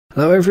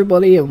Hello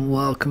everybody and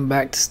welcome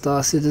back to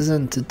Star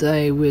Citizen.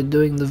 Today we're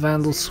doing the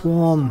Vanduul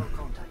Swarm.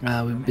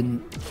 We've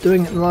been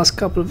doing it the last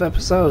couple of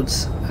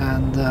episodes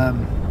and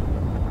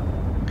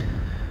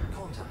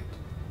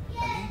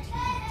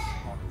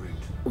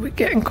we're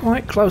getting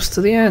quite close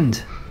to the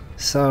end.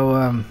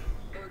 So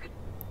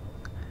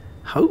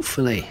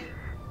hopefully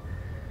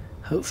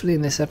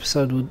in this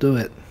episode we'll do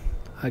it.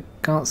 I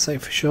can't say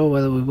for sure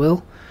whether we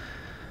will,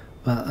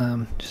 but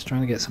just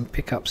trying to get some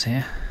pickups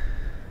here.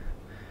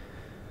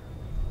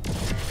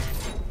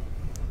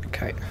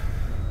 Okay,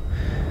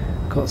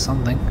 got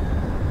something.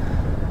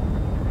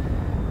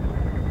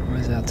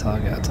 Where's our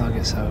target? Our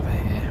target's over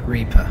here.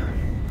 Reaper.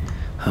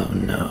 Oh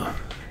no.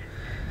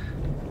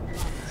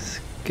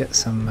 Let's get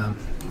some.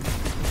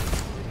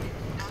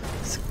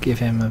 Let's give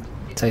him a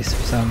taste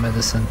of his own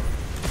medicine.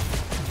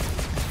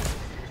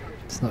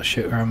 Let's not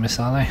shoot around miss,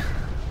 are they?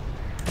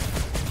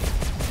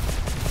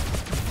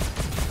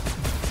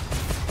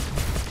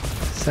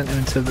 Sent him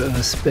into a bit of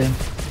a spin.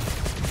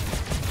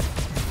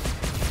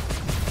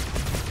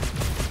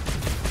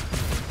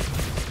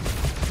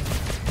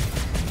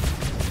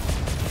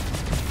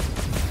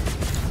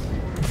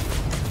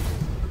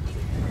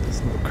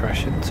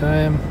 Crash into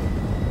him.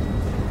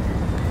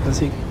 Has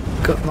he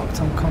got knocked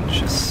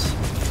unconscious?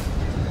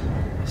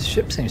 His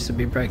ship seems to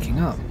be breaking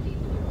up.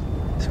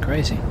 It's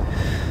crazy.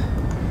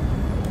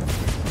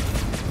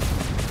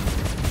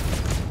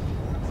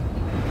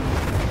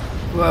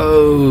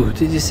 Whoa!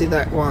 Did you see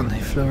that one?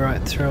 He flew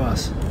right through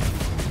us.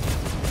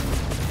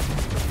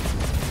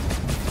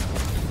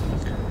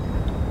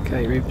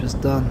 Okay, Reaper's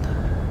done.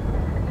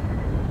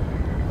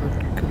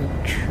 I'm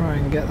gonna try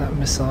and get that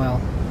missile.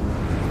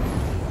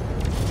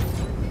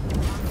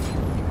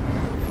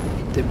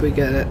 Did we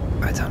get it?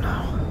 I don't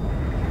know.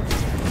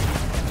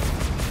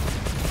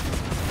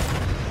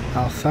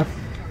 Alpha.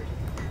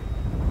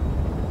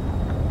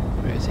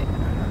 Where is he?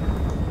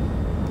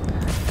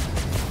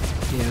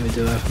 Yeah, we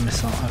do have a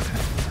missile. Okay.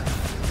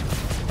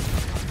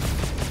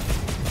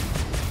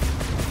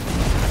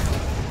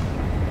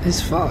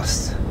 He's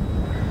fast.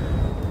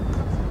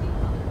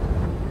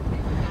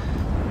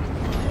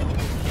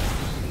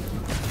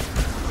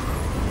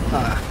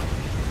 Ah.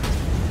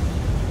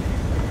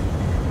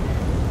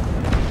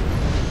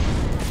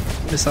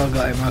 Missile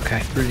got him,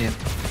 okay, brilliant.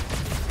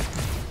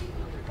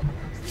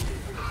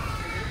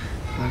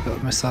 They've got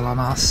a missile on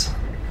us.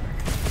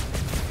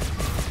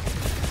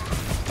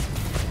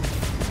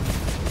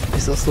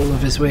 He's lost all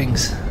of his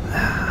wings.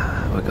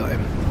 We got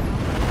him.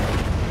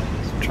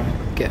 Let's try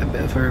and get a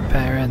bit of a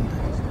repair in.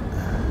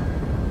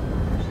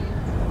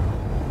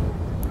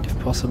 If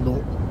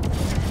possible.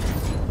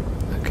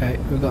 Okay,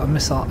 we've got a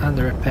missile and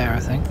a repair, I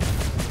think.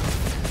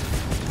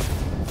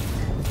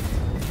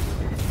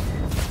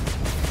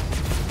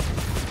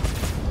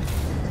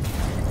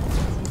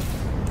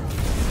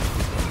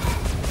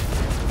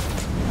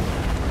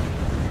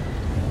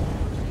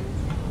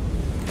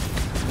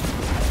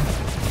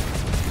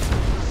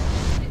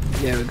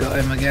 Yeah, we got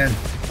him again.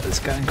 It's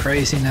going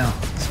crazy now.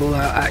 It's all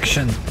out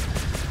action.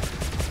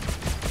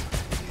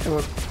 Come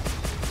on.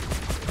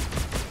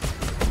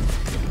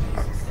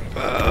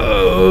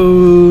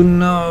 Oh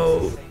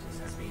no!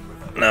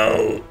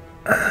 No!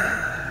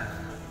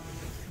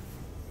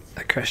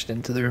 I crashed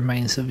into the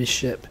remains of his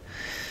ship.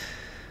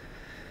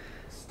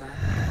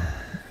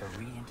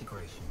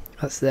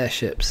 That's their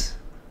ships.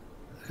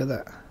 Look at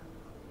that.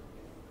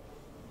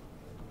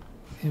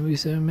 Can we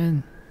zoom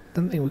in? I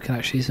don't think we can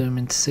actually zoom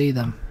in to see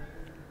them.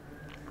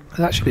 It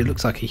actually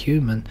looks like a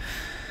human.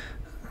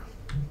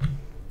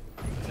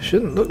 It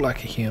shouldn't look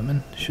like a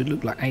human. It should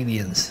look like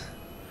aliens.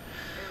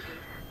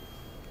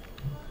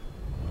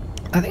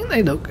 I think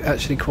they look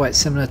actually quite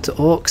similar to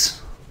orcs.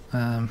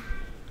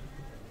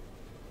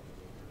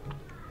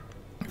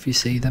 If you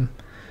see them.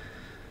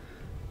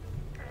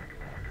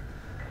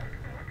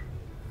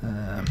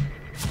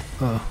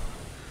 Oh,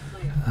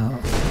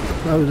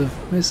 load of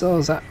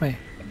missiles at me.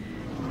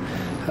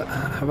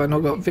 Have I not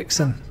got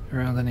Vixen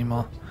around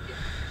anymore?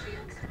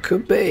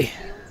 Could be.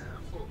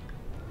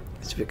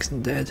 Is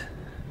Vixen dead?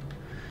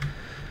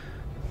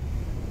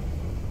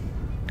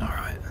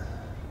 Alright.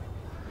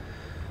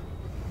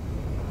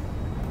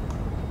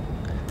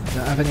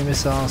 Don't have any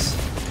missiles.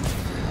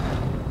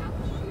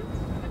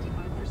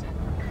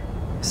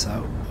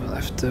 So we'll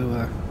have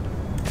to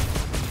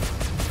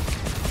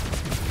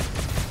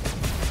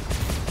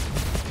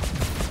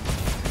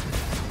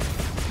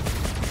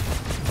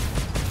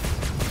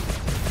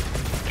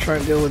try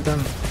and deal with them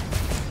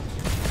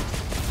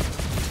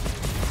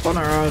on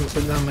our own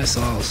with no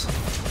missiles.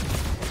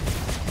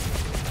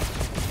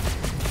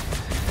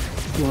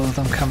 All of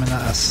them coming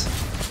at us.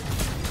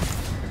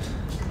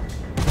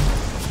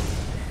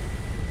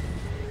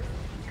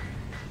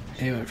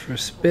 He went for a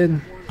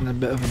spin and a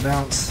bit of a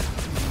bounce.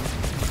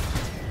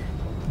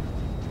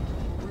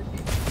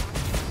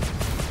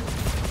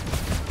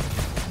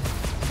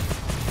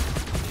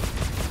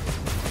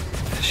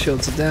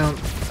 Shields are down.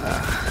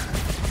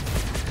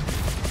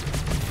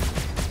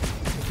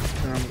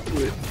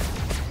 We're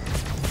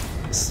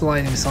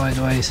sliding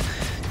sideways.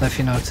 If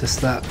you notice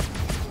that.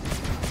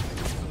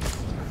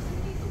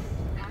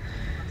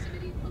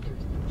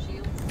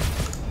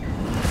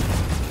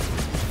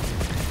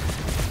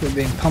 We're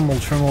being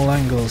pummeled from all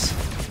angles.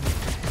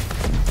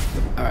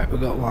 Alright, we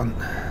got one.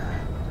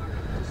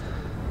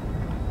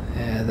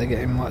 Yeah, they're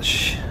getting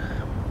much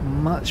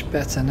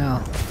better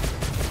now.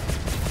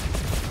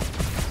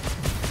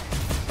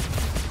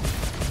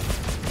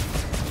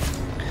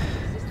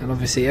 And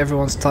obviously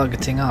everyone's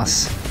targeting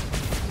us.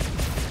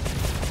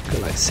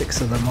 Got like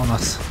 6 of them on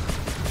us.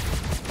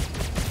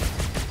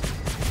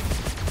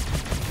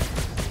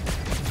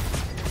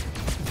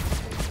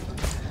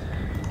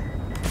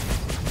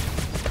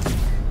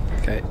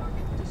 Okay,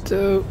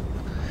 2.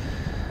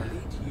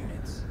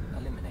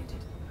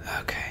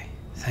 Okay,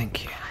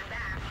 thank you.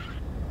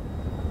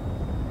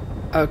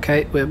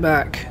 Okay, we're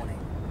back.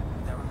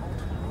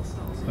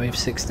 Wave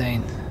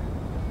 16.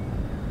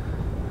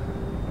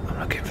 I'm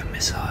looking for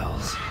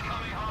missiles.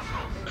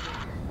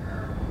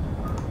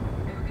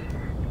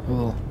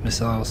 Oh,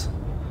 missiles.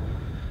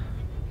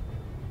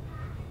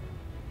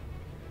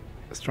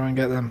 Let's try and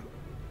get them.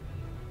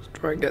 Let's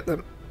try and get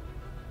them.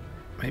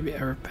 Maybe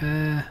a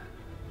repair.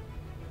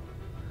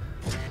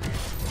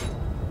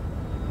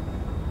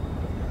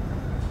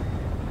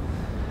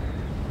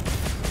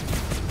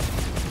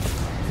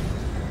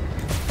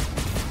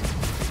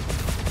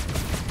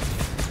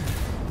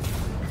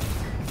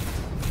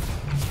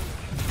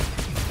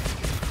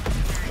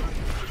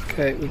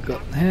 Okay, we've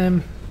got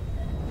him.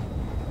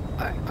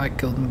 I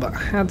killed him, but I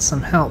had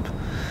some help.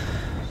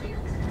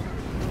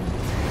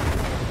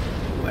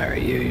 Where are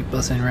you? You're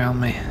buzzing around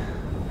me.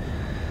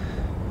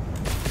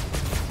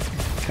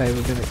 Okay,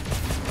 we're gonna...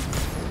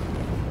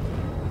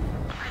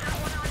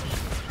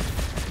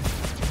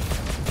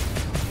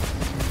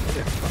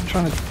 I'm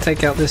trying to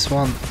take out this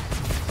one.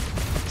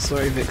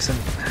 Sorry, Vixen.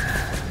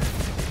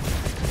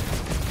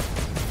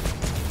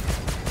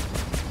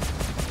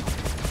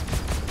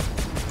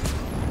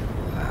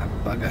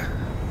 Bugger.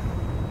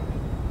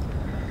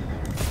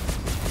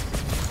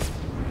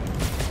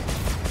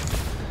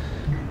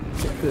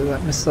 Get rid of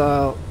that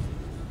missile.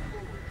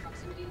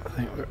 I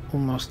think we're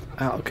almost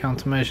out of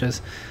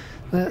countermeasures.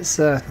 Let's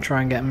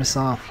try and get a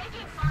missile.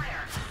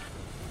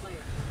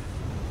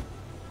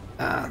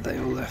 Ah, they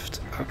all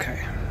left.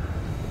 Okay.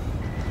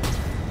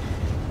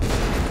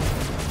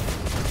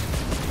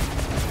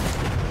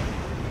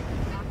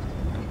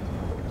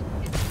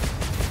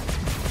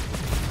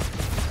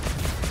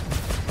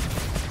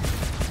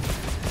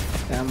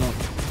 Ammo.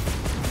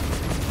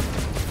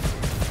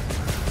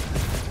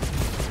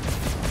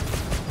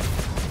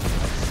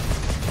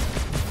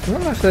 I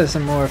don't know if there's a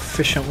more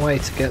efficient way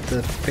to get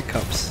the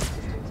pickups.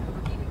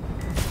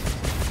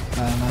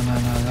 No,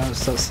 that will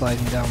start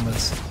sliding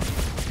downwards.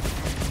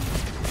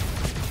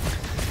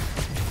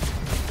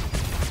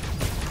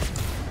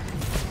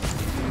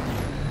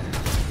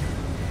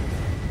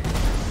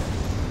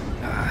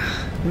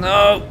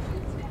 No!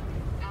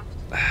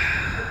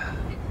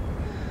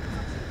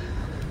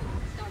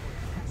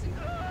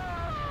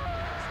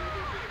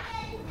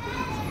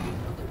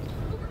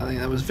 I think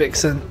that was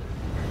Vixen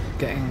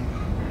getting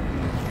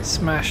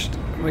smashed.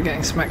 We're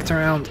getting smacked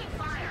around.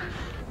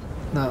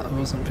 No, it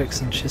wasn't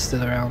Vixen. She's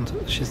still around.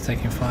 She's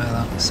taking fire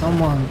though.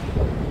 Someone.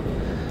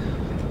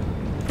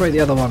 Probably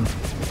the other one.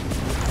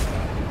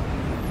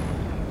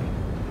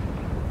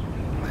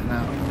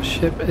 Now, the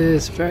ship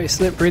is very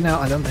slippery now.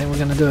 I don't think we're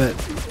going to do it.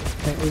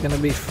 I think we're going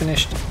to be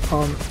finished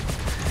on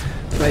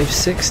wave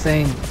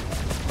 16.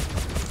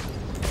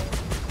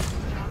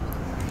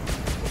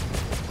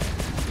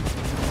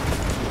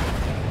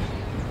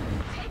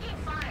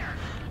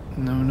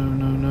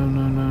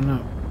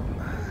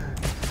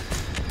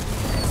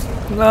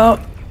 No!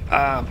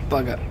 Ah,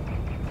 bugger.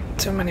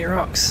 Too many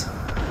rocks.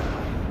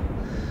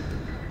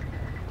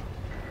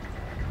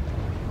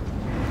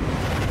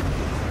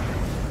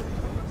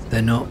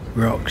 They're not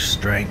rocks,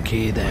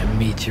 Stranky, they're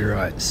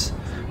meteorites,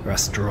 or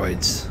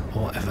asteroids,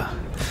 or whatever.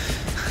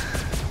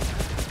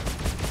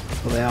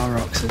 Well, they are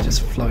rocks, they're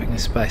just floating in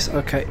space.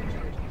 Okay.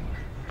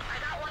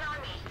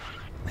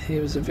 He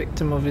was a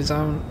victim of his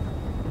own.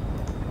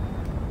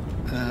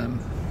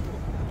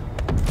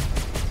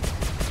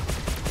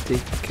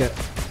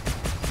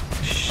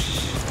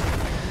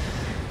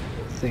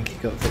 I think he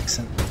got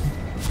Vixen.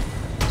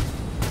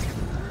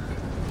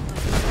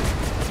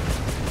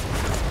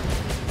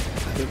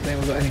 I don't think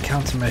we've got any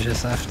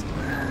countermeasures left.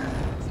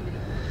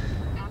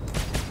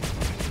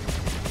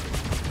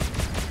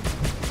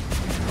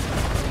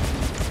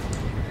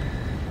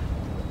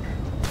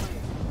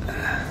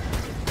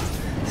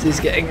 This is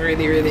getting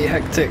really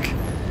hectic.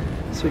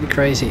 It's really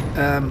crazy.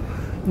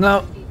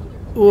 No.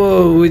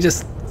 Whoa, we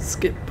just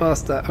skipped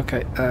past that.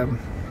 Okay.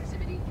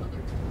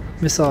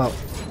 Missile.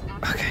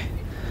 Okay.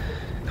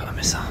 Got a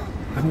missile.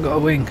 I haven't got a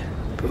wing,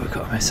 but we've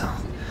got a missile.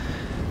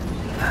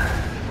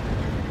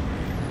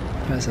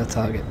 Where's our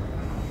target?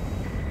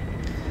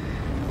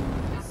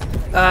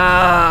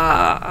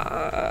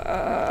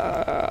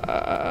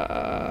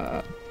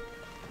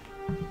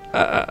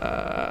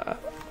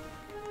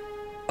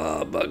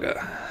 Oh,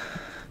 bugger.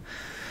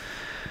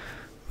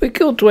 We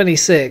killed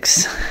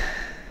 26.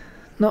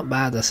 Not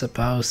bad, I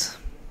suppose.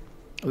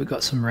 We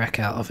got some wreck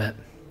out of it.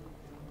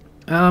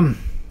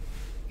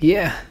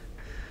 Yeah.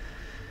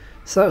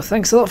 So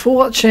thanks a lot for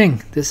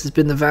watching. This has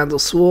been the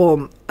Vanduul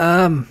Swarm.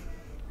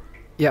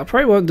 Yeah, I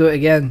probably won't do it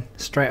again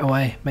straight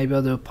away. Maybe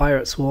I'll do a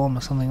pirate swarm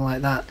or something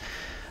like that.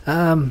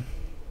 And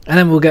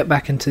then we'll get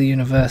back into the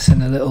universe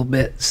in a little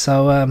bit.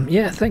 So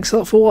yeah, thanks a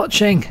lot for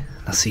watching.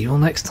 I'll see you all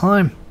next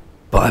time.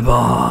 Bye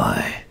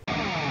bye.